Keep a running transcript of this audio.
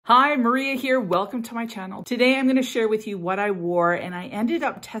Hi, Maria here. Welcome to my channel. Today I'm going to share with you what I wore, and I ended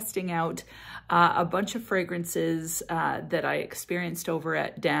up testing out a bunch of fragrances that I experienced over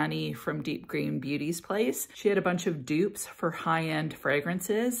at Danny from Deep Green Beauty's place. She had a bunch of dupes for high-end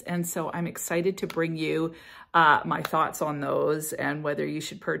fragrances, and so I'm excited to bring you my thoughts on those and whether you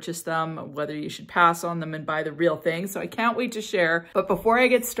should purchase them, whether you should pass on them and buy the real thing. So I can't wait to share. But before I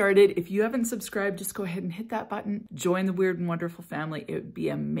get started, if you haven't subscribed, just go ahead and hit that button. Join the Weird and Wonderful family. It would be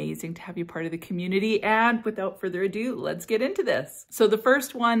amazing to have you part of the community. And without further ado, let's get into this. So the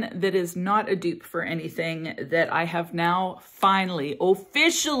first one that is not a dupe for anything that I have now finally,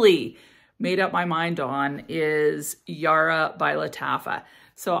 officially made up my mind on is Yara by Lattafa.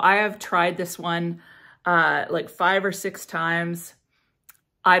 So I have tried this one like 5 or 6 times.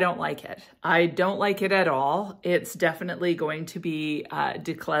 I don't like it. I don't like it at all. It's definitely going to be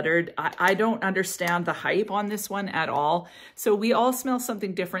decluttered. I don't understand the hype on this one at all. So we all smell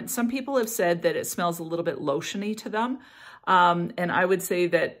something different. Some people have said that it smells a little bit lotiony to them. And I would say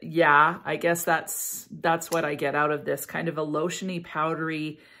that, yeah, I guess that's what I get out of this, kind of a lotiony,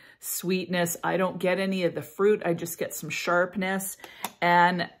 powdery sweetness. I don't get any of the fruit. I just get some sharpness.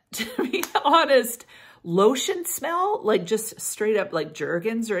 And to be honest, lotion smell, like just straight up like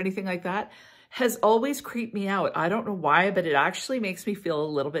Jergens or anything like that, has always creeped me out. I don't know why, but it actually makes me feel a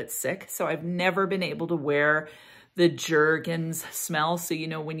little bit sick. So I've never been able to wear the Jergens smell. So, you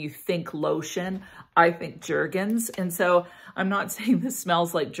know, when you think lotion, I think Jergens. And so I'm not saying this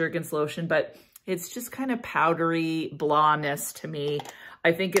smells like Jergens lotion, but it's just kind of powdery blahness to me.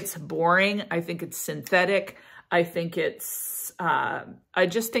 I think it's boring. I think it's synthetic. I think it's, I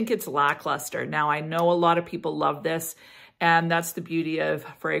just think it's lackluster. Now, I know a lot of people love this, and that's the beauty of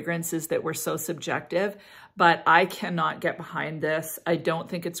fragrance, is that we're so subjective, but I cannot get behind this. I don't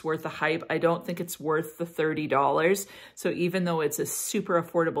think it's worth the hype. I don't think it's worth the $30. So even though it's a super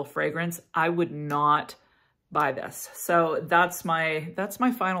affordable fragrance, I would not buy this. So that's my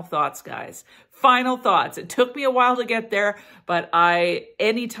final thoughts, guys. Final thoughts. It took me a while to get there, but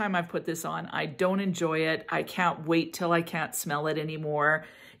anytime I put this on, I don't enjoy it. I can't wait till I can't smell it anymore.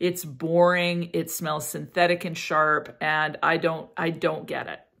 It's boring. It smells synthetic and sharp, and I don't get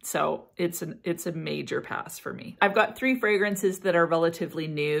it. So it's a major pass for me. I've got 3 fragrances that are relatively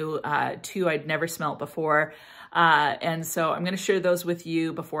new, 2 I'd never smelled before. And so I'm going to share those with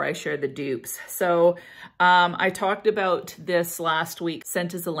you before I share the dupes. So I talked about this last week,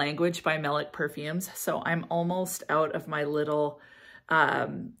 Scent is a Language by Melik Perfumes. So I'm almost out of my little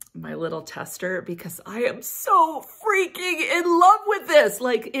tester because I am so freaking in love with this.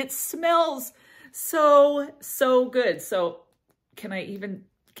 Like, it smells so good. So can I even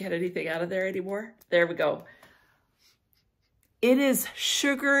get anything out of there anymore? There we go. It is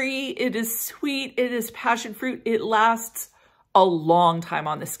sugary, it is sweet, it is passion fruit. It lasts a long time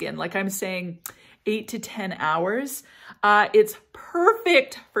on the skin. Like I'm saying, 8 to 10 hours. It's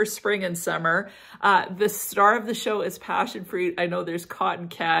perfect for spring and summer. The star of the show is passion fruit. I know there's cotton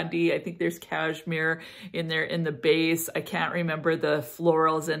candy. I think there's cashmere in there in the base. I can't remember the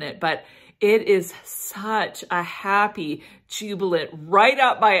florals in it, but it is such a happy, jubilant, right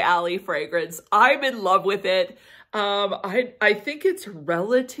up my alley fragrance. I'm in love with it. I think it's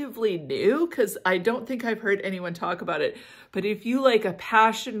relatively new because I don't think I've heard anyone talk about it. But if you like a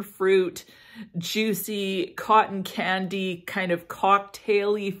passion fruit, juicy, cotton candy, kind of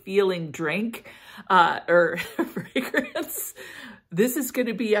cocktail-y feeling drink or fragrance, this is going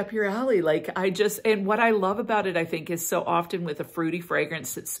to be up your alley. Like and what I love about it, I think, is so often with a fruity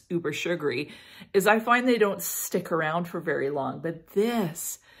fragrance that's uber sugary, is I find they don't stick around for very long. But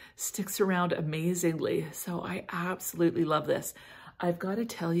this sticks around amazingly. So I absolutely love this. I've got to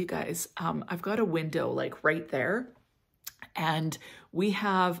tell you guys, I've got a window like right there, and we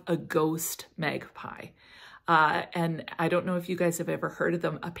have a ghost magpie. And I don't know if you guys have ever heard of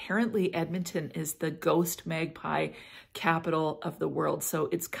them. Apparently Edmonton is the ghost magpie capital of the world. So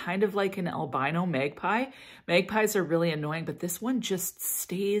it's kind of like an albino magpie. Magpies are really annoying, but this one just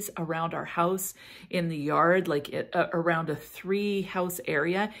stays around our house in the yard, like around a 3-house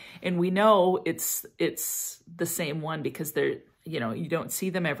area. And we know it's the same one because they're, you know, you don't see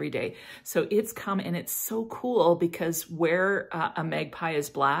them every day. So it's come, and it's so cool because where a magpie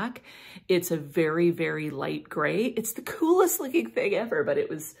is black, it's a very, very light gray. It's the coolest looking thing ever, but it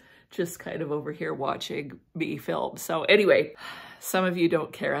was just kind of over here watching me film. So anyway, some of you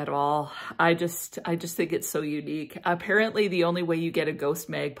don't care at all. I just think it's so unique. Apparently the only way you get a ghost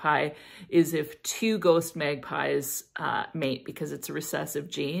magpie is if 2 ghost magpies mate, because it's a recessive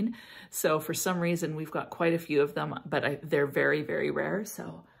gene. So for some reason we've got quite a few of them, but they're very, very rare.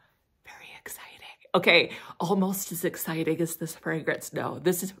 So very exciting. okay, almost as exciting as this fragrance. No,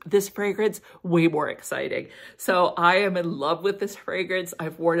 this fragrance way more exciting. So I am in love with this fragrance.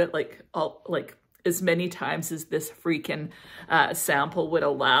 I've worn it like as many times as this freaking sample would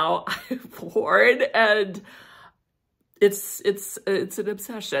allow. I've worn, and it's an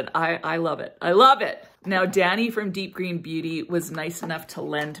obsession. I love it. I love it. Now, Danny from Deep Green Beauty was nice enough to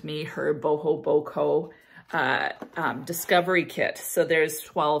lend me her Bohoboco discovery kit. So there's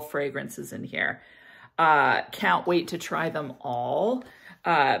 12 fragrances in here. Can't wait to try them all.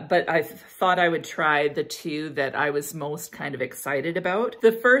 But I thought I would try the two that I was most kind of excited about.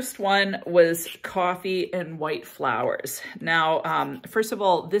 The first one was Coffee and White Flowers. Now, first of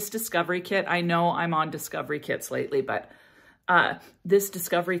all, this discovery kit, I know I'm on discovery kits lately, but this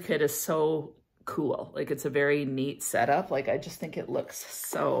discovery kit is so cool. Like, it's a very neat setup. Like, I just think it looks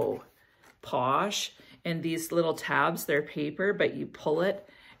so posh. And these little tabs, they're paper, but you pull it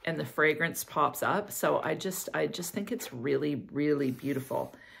and the fragrance pops up. So I just think it's really, really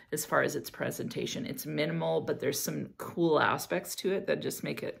beautiful as far as its presentation. It's minimal, but there's some cool aspects to it that just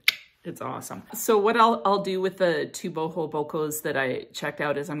make it, it's awesome. So what I'll do with the two Bohobocos that I checked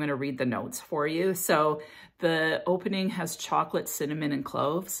out is I'm gonna read the notes for you. So the opening has chocolate, cinnamon, and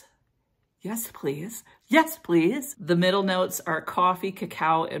cloves. Yes, please. Yes, please. The middle notes are coffee,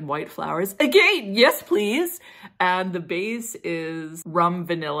 cacao, and white flowers. Again, yes, please. And the base is rum,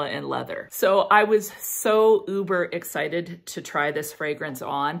 vanilla, and leather. So I was so uber excited to try this fragrance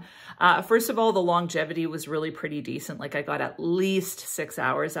on. First of all, the longevity was really pretty decent. Like, I got at least 6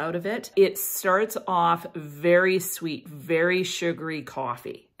 hours out of it. It starts off very sweet, very sugary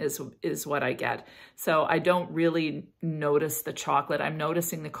coffee is what I get. So I don't really notice the chocolate. I'm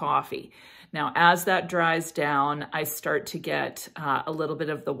noticing the coffee. Now, as that dries down, I start to get a little bit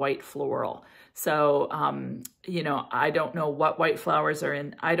of the white floral. So, you know, I don't know what white flowers are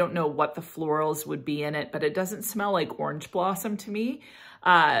in. I don't know what the florals would be in it, but it doesn't smell like orange blossom to me.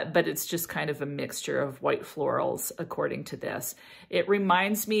 But it's just kind of a mixture of white florals, according to this. It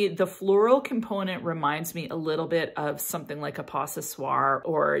reminds me, the floral component reminds me a little bit of something like a Possessoir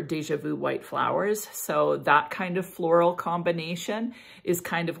or Deja Vu white flowers. So that kind of floral combination is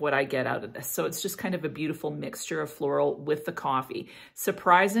kind of what I get out of this. So it's just kind of a beautiful mixture of floral with the coffee.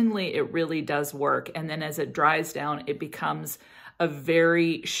 Surprisingly, it really does work. And then as it dries down, it becomes a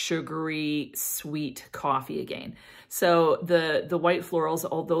very sugary, sweet coffee again. So the white florals,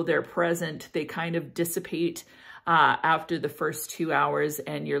 although they're present, they kind of dissipate after the first 2 hours,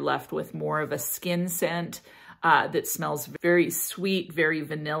 and you're left with more of a skin scent that smells very sweet, very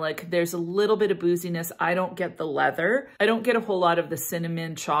vanillic. There's a little bit of booziness. I don't get the leather. I don't get a whole lot of the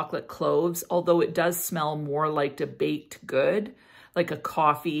cinnamon, chocolate, cloves, although it does smell more like a baked good, like a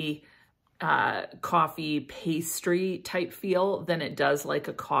coffee pastry type feel than it does like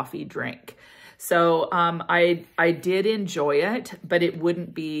a coffee drink. So I did enjoy it, but it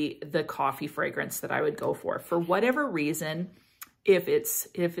wouldn't be the coffee fragrance that I would go for. For whatever reason, if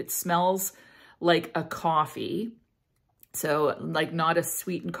it smells like a coffee, so like not a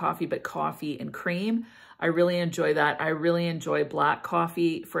sweetened coffee, but coffee and cream, I really enjoy that. I really enjoy black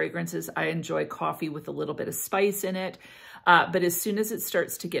coffee fragrances. I enjoy coffee with a little bit of spice in it. But as soon as it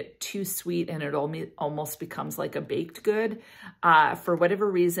starts to get too sweet and it almost becomes like a baked good, for whatever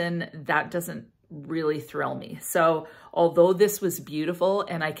reason, that doesn't really thrill me. So although this was beautiful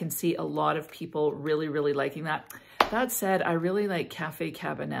and I can see a lot of people really, really liking that, that said, I really like Cafe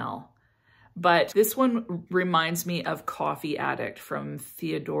Cabanel. But this one reminds me of Coffee Addict from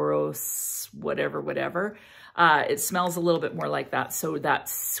Theodoros, whatever. It smells a little bit more like that. So that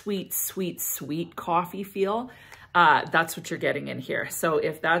sweet, sweet, sweet coffee feel, that's what you're getting in here. So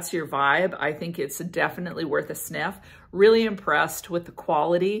if that's your vibe, I think it's definitely worth a sniff. Really impressed with the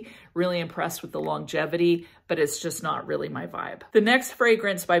quality, really impressed with the longevity, but it's just not really my vibe. The next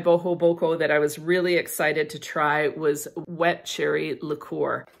fragrance by Bohoboco that I was really excited to try was Wet Cherry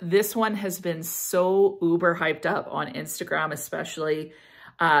Liqueur. This one has been so uber hyped up on Instagram, especially.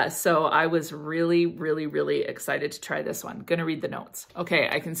 So I was really, really, really excited to try this one. Gonna read the notes. Okay,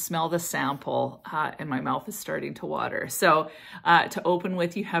 I can smell the sample and my mouth is starting to water. So to open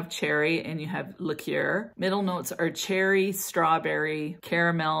with, you have cherry and you have liqueur. Middle notes are cherry, strawberry,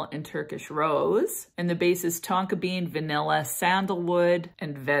 caramel, and Turkish rose. And the base is tonka bean, vanilla, sandalwood,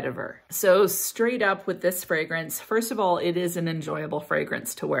 and vetiver. So straight up with this fragrance, first of all, it is an enjoyable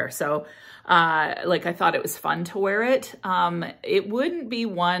fragrance to wear. So like, I thought it was fun to wear it. It wouldn't be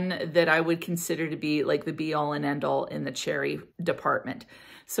one that I would consider to be like the be all and end all in the cherry department.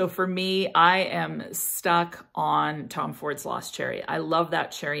 So for me, I am stuck on Tom Ford's Lost Cherry. I love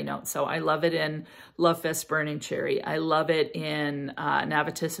that cherry note. So I love it in Love Fest Burning Cherry. I love it in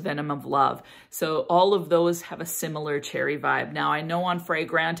Navitus Venom of Love. So all of those have a similar cherry vibe. Now I know on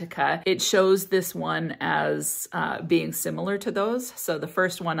Fragrantica, it shows this one as being similar to those. So the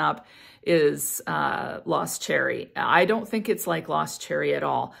first one up is Lost Cherry. I don't think it's like Lost Cherry at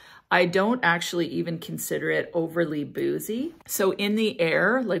all. I don't actually even consider it overly boozy. So in the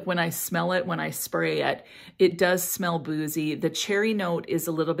air, like when I smell it, when I spray it, it does smell boozy. The cherry note is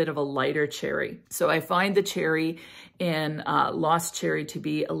a little bit of a lighter cherry. So I find the cherry in Lost Cherry to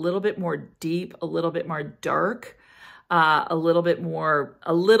be a little bit more deep, a little bit more dark, a little bit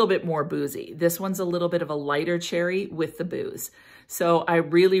more boozy. This one's a little bit of a lighter cherry with the booze. So I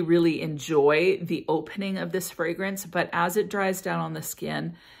really, really enjoy the opening of this fragrance, but as it dries down on the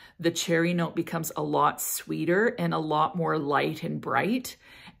skin, the cherry note becomes a lot sweeter and a lot more light and bright,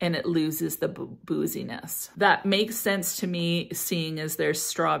 and it loses the booziness. That makes sense to me, seeing as there's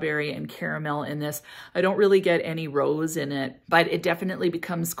strawberry and caramel in this. I don't really get any rose in it, but it definitely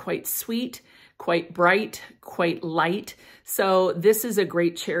becomes quite sweet, quite bright, quite light. So this is a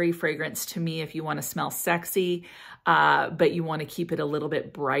great cherry fragrance to me if you want to smell sexy, but you want to keep it a little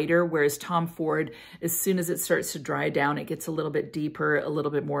bit brighter, whereas Tom Ford, as soon as it starts to dry down, it gets a little bit deeper, a little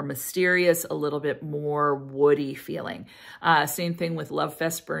bit more mysterious, a little bit more woody feeling. Same thing with Love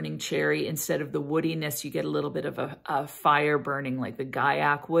Fest Burning Cherry. Instead of the woodiness, you get a little bit of a fire burning, like the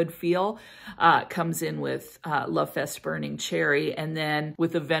Gaiac wood feel, comes in with Love Fest Burning Cherry. And then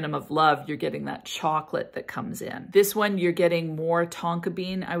with the Venom of Love, you're getting that chocolate that comes in. This one, you're getting more tonka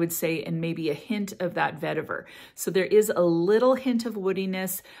bean, I would say, and maybe a hint of that vetiver. So there is a little hint of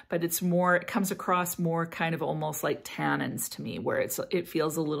woodiness, but it's more, it comes across more kind of almost like tannins to me, where it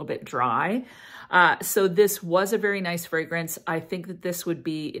feels a little bit dry. So this was a very nice fragrance. I think that this would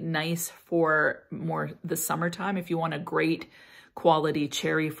be nice for more the summertime. If you want a great quality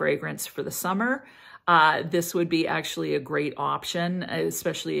cherry fragrance for the summer, this would be actually a great option,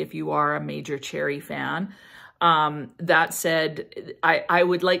 especially if you are a major cherry fan. That said, I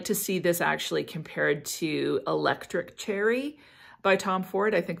would like to see this actually compared to Electric Cherry by Tom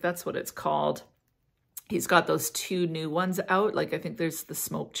Ford. I think that's what it's called. He's got those two new ones out. Like I think there's the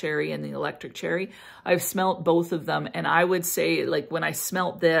Smoke Cherry and the Electric Cherry. I've smelt both of them, and I would say, like, when I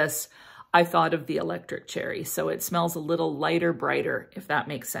smelt this, I thought of the Electric Cherry. So it smells a little lighter, brighter, if that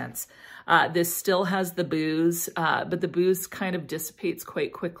makes sense. This still has the booze, but the booze kind of dissipates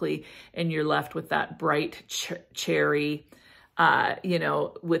quite quickly, and you're left with that bright cherry, you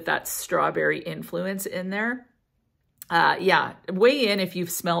know, with that strawberry influence in there. Yeah, weigh in if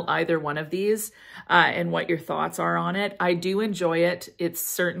you've smelt either one of these and what your thoughts are on it. I do enjoy it. It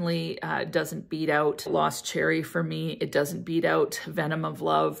certainly doesn't beat out Lost Cherry for me. It doesn't beat out Venom of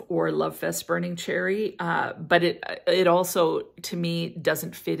Love or Love Fest Burning Cherry, but it also, to me,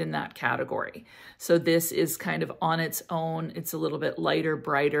 doesn't fit in that category. So this is kind of on its own. It's a little bit lighter,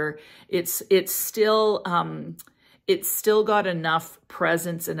 brighter. It's still got enough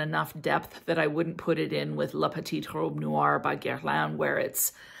presence and enough depth that I wouldn't put it in with La Petite Robe Noire by Guerlain, where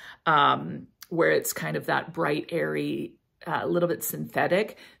it's kind of that bright, airy, a little bit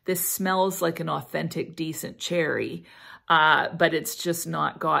synthetic. This smells like an authentic, decent cherry, but it's just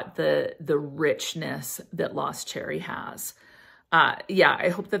not got the richness that Lost Cherry has. Yeah, I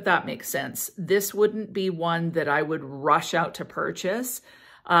hope that makes sense. This wouldn't be one that I would rush out to purchase,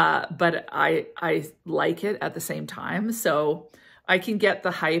 but I like it at the same time. So I can get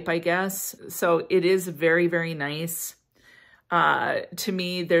the hype, I guess. So it is very, very nice. To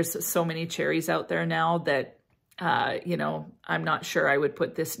me, there's so many cherries out there now that, you know, I'm not sure I would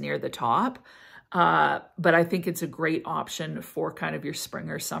put this near the top. But I think it's a great option for kind of your spring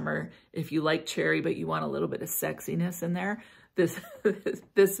or summer. If you like cherry, but you want a little bit of sexiness in there, this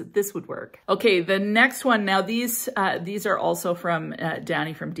would work. Okay, the next one. Now these are also from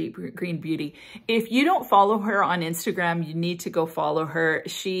Danny from Deep Green Beauty. If you don't follow her on Instagram, you need to go follow her.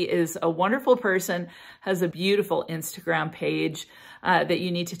 She is a wonderful person, has a beautiful Instagram page that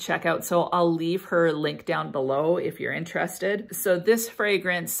you need to check out. So I'll leave her link down below if you're interested. So this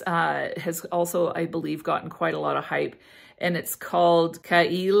fragrance has also, I believe, gotten quite a lot of hype, and it's called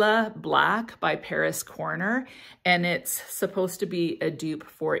Kaila Black by Paris Corner, and it's supposed to be a dupe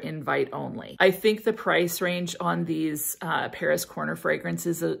for invite only. I think the price range on these Paris Corner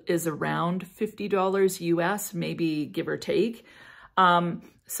fragrances is around $50 US, maybe give or take.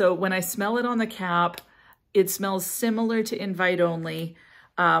 So when I smell it on the cap, it smells similar to invite only,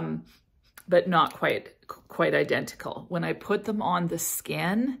 but not quite identical. When I put them on the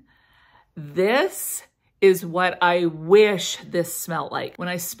skin, this is what I wish this smelled like. When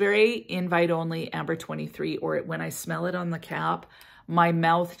I spray Invite Only Amber 23, or when I smell it on the cap, my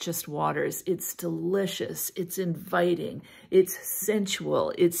mouth just waters. It's delicious. It's inviting. It's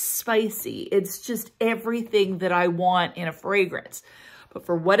sensual. It's spicy. It's just everything that I want in a fragrance. But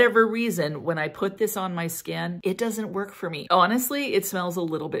for whatever reason, when I put this on my skin, it doesn't work for me. Honestly, it smells a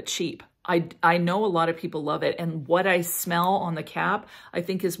little bit cheap. I know a lot of people love it, and what I smell on the cap, I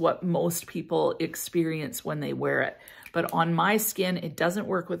think is what most people experience when they wear it. But on my skin, it doesn't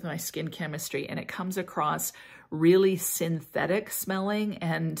work with my skin chemistry, and it comes across really synthetic smelling,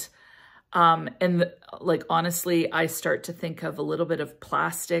 and like, honestly, I start to think of a little bit of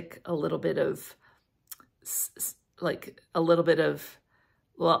plastic, a little bit of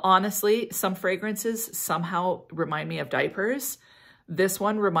well, honestly, some fragrances somehow remind me of diapers. This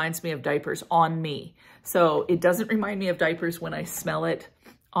one reminds me of diapers on me. So it doesn't remind me of diapers when I smell it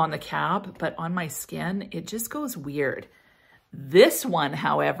on the cap, but on my skin, it just goes weird. This one,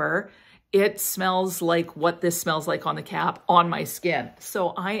 however, it smells like what this smells like on the cap on my skin. So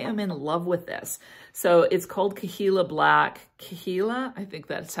I am in love with this. So it's called Kahila Black. Kahila, I think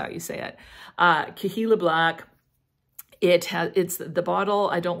that's how you say it. Kahila Black. It's the bottle.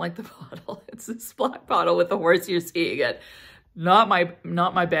 I don't like the bottle. It's this black bottle with the horse. You're seeing it. Not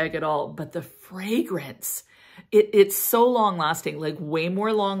my bag at all, but the fragrance, it's so long lasting, like way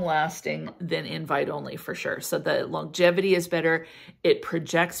more long lasting than Invite Only for sure. So the longevity is better. It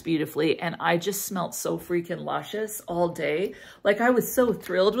projects beautifully. And I just smelled so freaking luscious all day. Like, I was so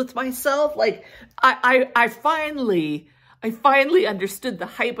thrilled with myself. Like, I finally understood the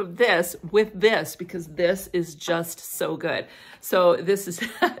hype of this with this, because this is just so good. So this is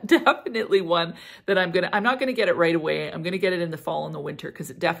definitely one that I'm not gonna get it right away. I'm gonna get it in the fall and the winter, because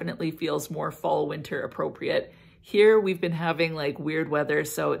it definitely feels more fall winter appropriate. Here we've been having like weird weather,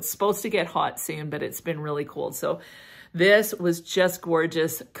 so it's supposed to get hot soon, but it's been really cold. So this was just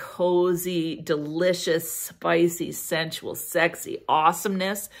gorgeous, cozy, delicious, spicy, sensual, sexy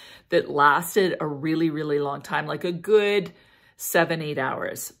awesomeness that lasted a really, really long time, like a good 7-8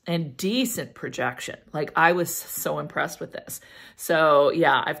 hours, and decent projection. Like, I was so impressed with this. So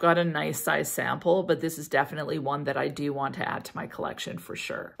yeah, I've got a nice size sample, but this is definitely one that I do want to add to my collection for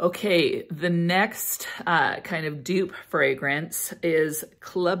sure. Okay, the next kind of dupe fragrance is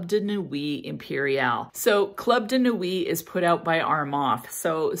Club de Nuit Imperial. So Club de Nuit is put out by Armaf,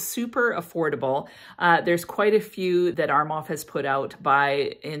 so super affordable. There's quite a few that Armaf has put out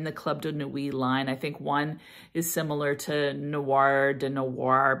in the Club de Nuit line. I think one is similar to Noir de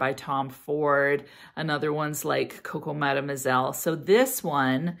Noir by Tom Ford. Another one's like Coco Mademoiselle. So this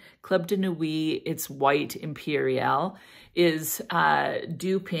one, Club de Nuit, it's White Imperial, is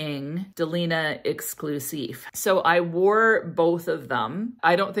duping DELINA Exclusif. So I wore both of them.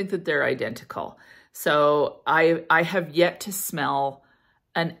 I don't think that they're identical. So I have yet to smell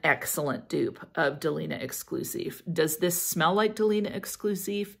an excellent dupe of DELINA Exclusif. Does this smell like DELINA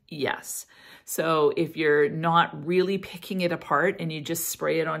Exclusif? Yes. So if you're not really picking it apart and you just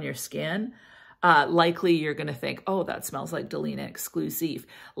spray it on your skin, likely you're going to think, oh, that smells like DELINA Exclusif.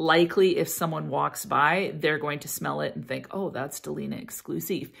 Likely if someone walks by, they're going to smell it and think, oh, that's DELINA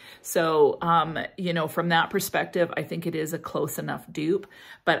Exclusif. So, you know, from that perspective, I think it is a close enough dupe,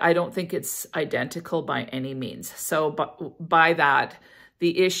 but I don't think it's identical by any means. So by that,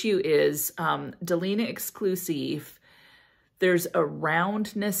 the issue is DELINA Exclusif, there's a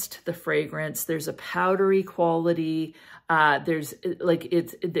roundness to the fragrance. There's a powdery quality. There's like,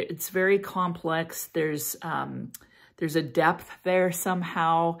 it's very complex. There's a depth there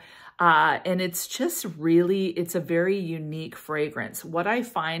somehow. And it's just really, it's a very unique fragrance. What I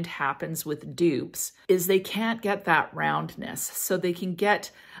find happens with dupes is they can't get that roundness. So they can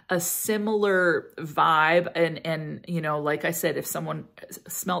get a similar vibe. And you know, like I said, if someone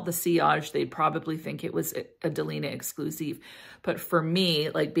smelt the sillage, they'd probably think it was a DELINA Exclusif. But for me,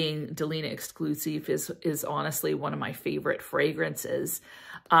 like, being DELINA Exclusif is honestly one of my favorite fragrances.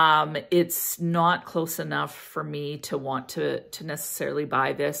 It's not close enough for me to want to necessarily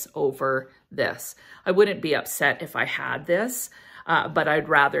buy this over this. I wouldn't be upset if I had this, but I'd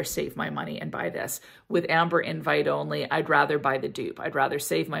rather save my money and buy this. With Amber Invite Only, I'd rather buy the dupe. I'd rather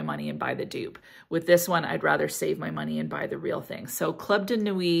save my money and buy the dupe. With this one, I'd rather save my money and buy the real thing. So Club de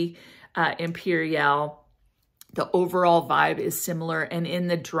Nuit Imperial, the overall vibe is similar, and in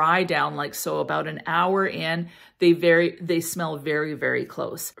the dry down, like, so about an hour in, they smell very, very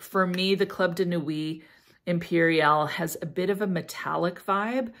close. For me, the Club de Nuit Imperial has a bit of a metallic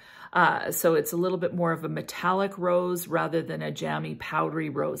vibe. So it's a little bit more of a metallic rose rather than a jammy, powdery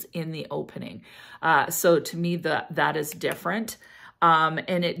rose in the opening. So to me, that is different.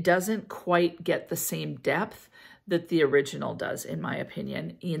 And it doesn't quite get the same depth that the original does, in my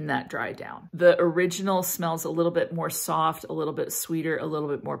opinion, in that dry down. The original smells a little bit more soft, a little bit sweeter, a little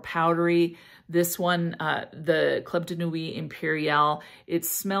bit more powdery. This one, the Club de Nuit Imperial, it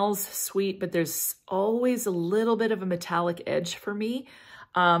smells sweet, but there's always a little bit of a metallic edge for me.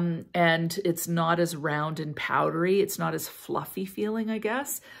 And it's not as round and powdery. It's not as fluffy feeling, I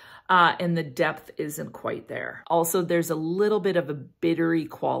guess. And the depth isn't quite there. Also, there's a little bit of a bittery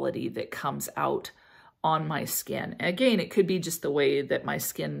quality that comes out on my skin. Again, it could be just the way that my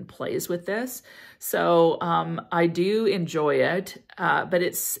skin plays with this. So I do enjoy it, but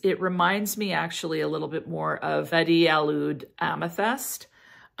it reminds me actually a little bit more of Betty Alud Amethyst.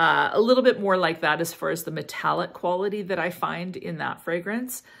 A little bit more like that as far as the metallic quality that I find in that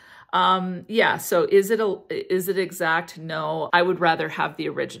fragrance. Yeah, so is it exact? No, I would rather have the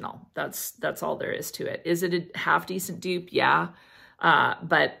original. That's all there is to it. Is it a half decent dupe? Yeah.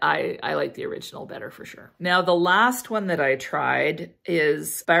 But I like the original better for sure. Now, the last one that I tried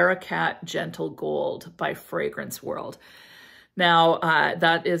is Barakat Gentle Gold by Fragrance World. Now,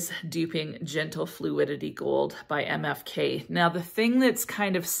 that is duping Gentle Fluidity Gold by MFK. Now, the thing that's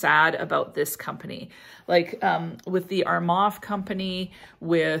kind of sad about this company, like with the Armaf company,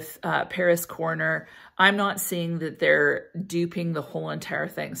 with Paris Corner, I'm not seeing that they're duping the whole entire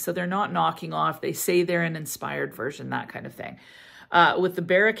thing. So they're not knocking off. They say they're an inspired version, that kind of thing. With the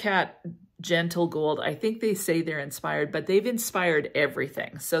Barakat Gentle Gold, I think they say they're inspired, but they've inspired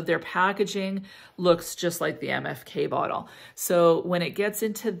everything. So their packaging looks just like the MFK bottle. So when it gets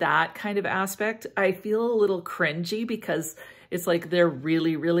into that kind of aspect, I feel a little cringy because it's like they're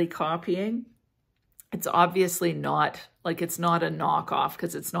really, really copying. It's obviously not, like it's not a knockoff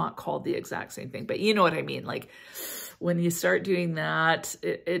because it's not called the exact same thing, but you know what I mean? Like when you start doing that,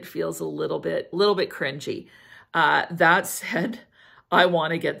 it feels a little bit cringy. That said, I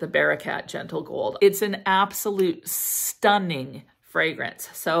want to get the Barakat Gentle Gold. It's an absolute stunning fragrance.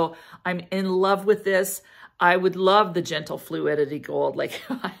 So I'm in love with this. I would love the Gentle Fluidity Gold. Like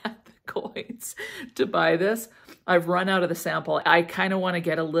if I had the coins to buy this. I've run out of the sample. I kind of want to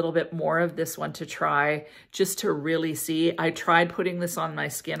get a little bit more of this one to try just to really see. I tried putting this on my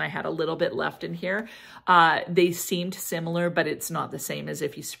skin. I had a little bit left in here. They seemed similar, but it's not the same as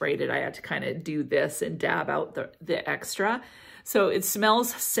if you sprayed it. I had to kind of do this and dab out the extra. So it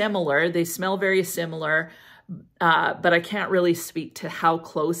smells similar. They smell very similar, but I can't really speak to how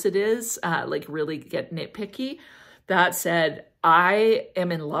close it is, like really get nitpicky. That said, I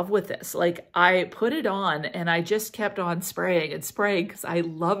am in love with this. Like I put it on and I just kept on spraying and spraying because I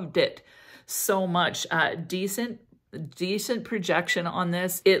loved it so much. Decent projection on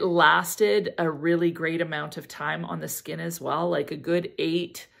this. It lasted a really great amount of time on the skin as well, like a good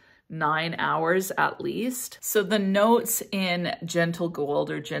 8-9 hours at least. So the notes in Gentle Gold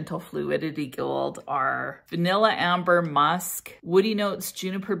or Gentle Fluidity Gold are vanilla, amber, musk, woody notes,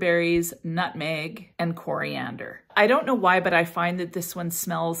 juniper berries, nutmeg, and coriander. I don't know why, but I find that this one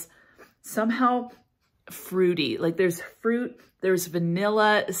smells somehow fruity. Like there's fruit, there's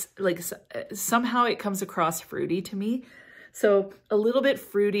vanilla, like somehow it comes across fruity to me. So a little bit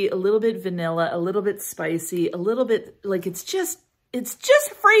fruity, a little bit vanilla, a little bit spicy, a little bit like it's just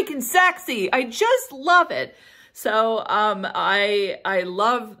freaking sexy. I just love it. So I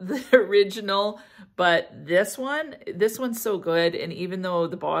love the original, but this one's so good. And even though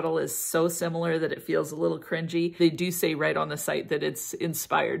the bottle is so similar that it feels a little cringy, they do say right on the site that it's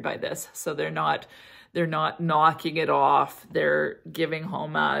inspired by this. So they're not knocking it off. They're giving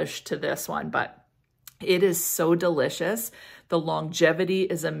homage to this one, but it is so delicious. The longevity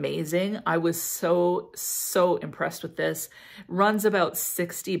is amazing. I was so impressed with this. Runs about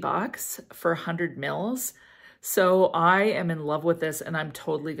 $60 for 100 mils. So I am in love with this and I'm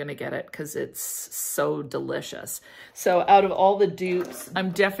totally going to get it because it's so delicious. So out of all the dupes, I'm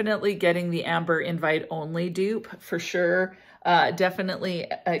definitely getting the Amber Invite Only dupe for sure.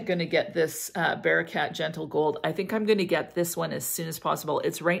 Definitely going to get this Barakat Gentle Gold. I think I'm going to get this one as soon as possible.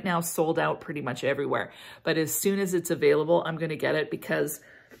 It's right now sold out pretty much everywhere, but as soon as it's available, I'm going to get it because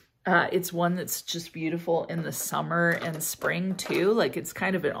it's one that's just beautiful in the summer and spring too. Like it's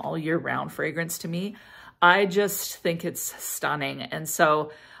kind of an all year round fragrance to me. I just think it's stunning. And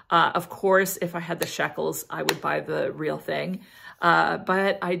so, of course, if I had the shekels, I would buy the real thing.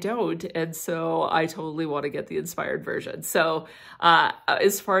 But I don't. And so I totally want to get the inspired version. So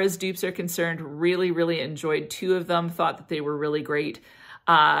as far as dupes are concerned, really enjoyed 2 of them. Thought that they were really great.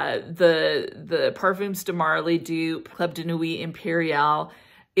 The Perfumes de Marly dupe, Club de Nuit Imperial,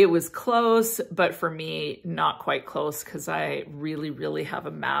 It was close, but for me, not quite close because I really have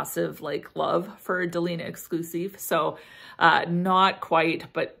a massive like love for DELINA Exclusive. So not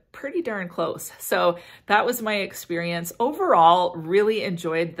quite, but pretty darn close. So that was my experience. Overall, really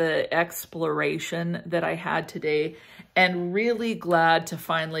enjoyed the exploration that I had today and really glad to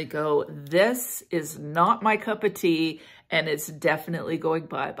finally go, this is not my cup of tea and it's definitely going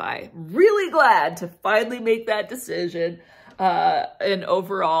bye-bye. Really glad to finally make that decision. And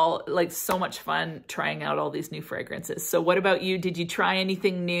overall, like so much fun trying out all these new fragrances. So what about you? Did you try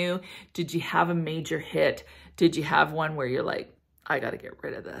anything new? Did you have a major hit? Did you have one where you're like, I got to get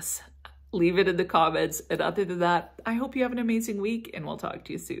rid of this? Leave it in the comments. And other than that, I hope you have an amazing week and we'll talk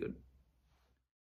to you soon.